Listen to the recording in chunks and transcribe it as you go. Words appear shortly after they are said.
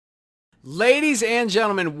Ladies and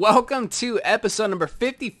gentlemen, welcome to episode number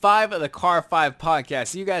 55 of the Car 5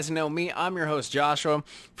 podcast. You guys know me. I'm your host, Joshua.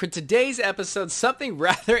 For today's episode, something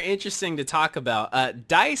rather interesting to talk about.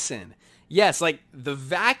 Dyson. Yes, like the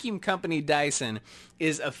vacuum company Dyson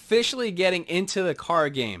is officially getting into the car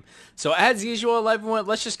game. So as usual, everyone,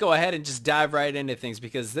 let's just go ahead and just dive right into things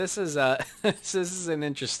because this is this is an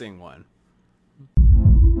interesting one.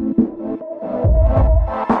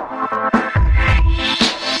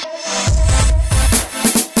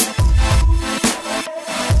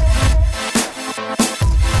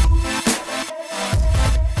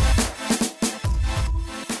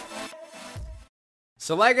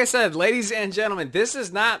 So like I said, ladies and gentlemen, this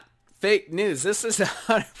is not fake news. This is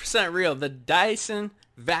 100% real. The Dyson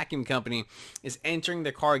vacuum company is entering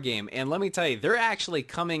the car game. And let me tell you, they're actually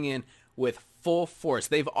coming in with full force.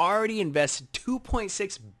 They've already invested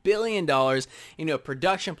 $2.6 billion into a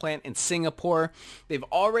production plant in Singapore. They've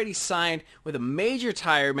already signed with a major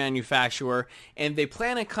tire manufacturer, and they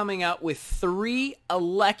plan on coming out with 3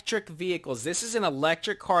 electric vehicles. This is an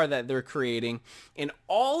electric car that they're creating, and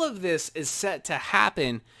all of this is set to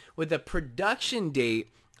happen with a production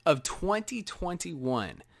date of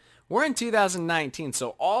 2021. We're in 2019,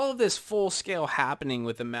 so all of this full scale happening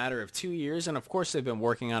with a matter of 2 years, and of course they've been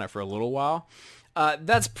working on it for a little while.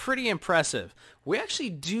 That's pretty impressive. We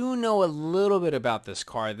actually do know a little bit about this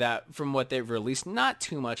car that from what they've released, not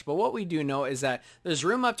too much, but what we do know is that there's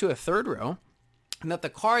room up to a third row, and that the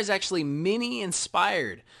car is actually Mini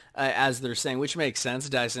inspired, as they're saying, which makes sense.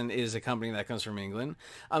 Dyson is a company that comes from England.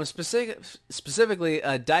 Specifically,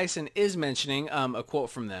 Dyson is mentioning a quote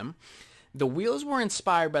from them. The wheels were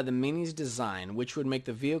inspired by the Mini's design, which would make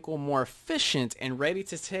the vehicle more efficient and ready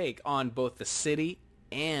to take on both the city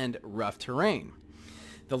and rough terrain.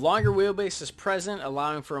 The longer wheelbase is present,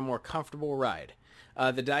 allowing for a more comfortable ride.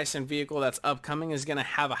 The Dyson vehicle that's upcoming is going to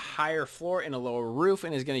have a higher floor and a lower roof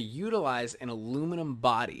and is going to utilize an aluminum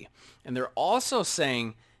body. And they're also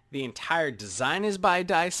saying the entire design is by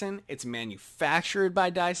Dyson, it's manufactured by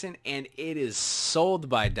Dyson, and it is sold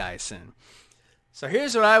by Dyson. So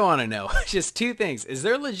here's what I want to know. Just 2 things. Is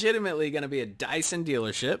there legitimately going to be a Dyson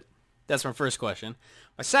dealership? That's my first question.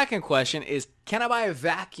 My second question is, can I buy a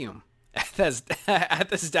vacuum at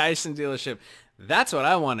this Dyson dealership? That's what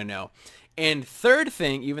I want to know. And third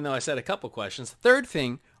thing, even though I said a couple questions, third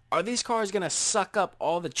thing, are these cars going to suck up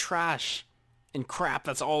all the trash and crap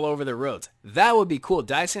that's all over the roads? That would be cool.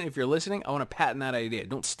 Dyson, if you're listening, I want to patent that idea.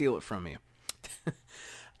 Don't steal it from me.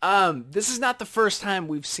 This is not the first time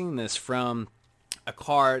we've seen this from a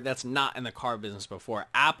car that's not in the car business before.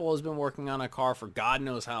 Apple has been working on a car for God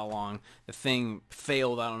knows how long. The thing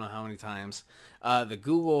failed I don't know how many times. The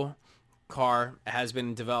Google car has been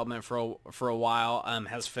in development for a while,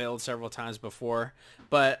 has failed several times before.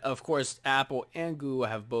 But of course, Apple and Google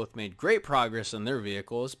have both made great progress on their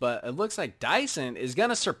vehicles, but it looks like Dyson is going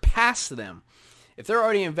to surpass them. If they're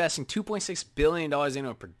already investing $2.6 billion into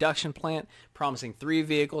a production plant, promising 3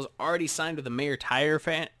 vehicles, already signed with a major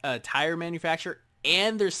tire manufacturer,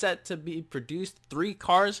 and they're set to be produced 3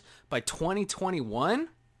 cars by 2021,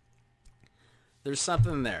 there's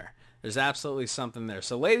something there. There's absolutely something there.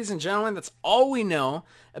 So ladies and gentlemen, that's all we know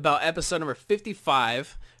about episode number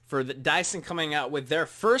 55 for the Dyson coming out with their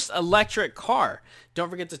first electric car.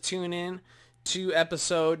 Don't forget to tune in to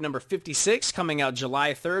episode number 56 coming out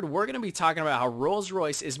July 3rd. We're going to be talking about how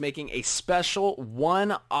Rolls-Royce is making a special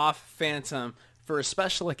one-off Phantom for a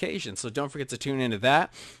special occasion. So don't forget to tune into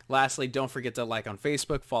that. Lastly, don't forget to like on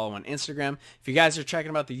Facebook, follow on Instagram. If you guys are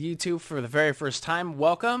checking out the YouTube for the very first time,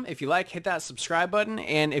 welcome. If you like, hit that subscribe button.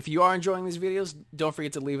 And if you are enjoying these videos, don't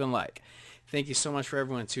forget to leave a like. Thank you so much for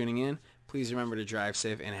everyone tuning in. Please remember to drive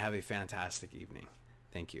safe and have a fantastic evening.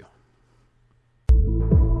 Thank you.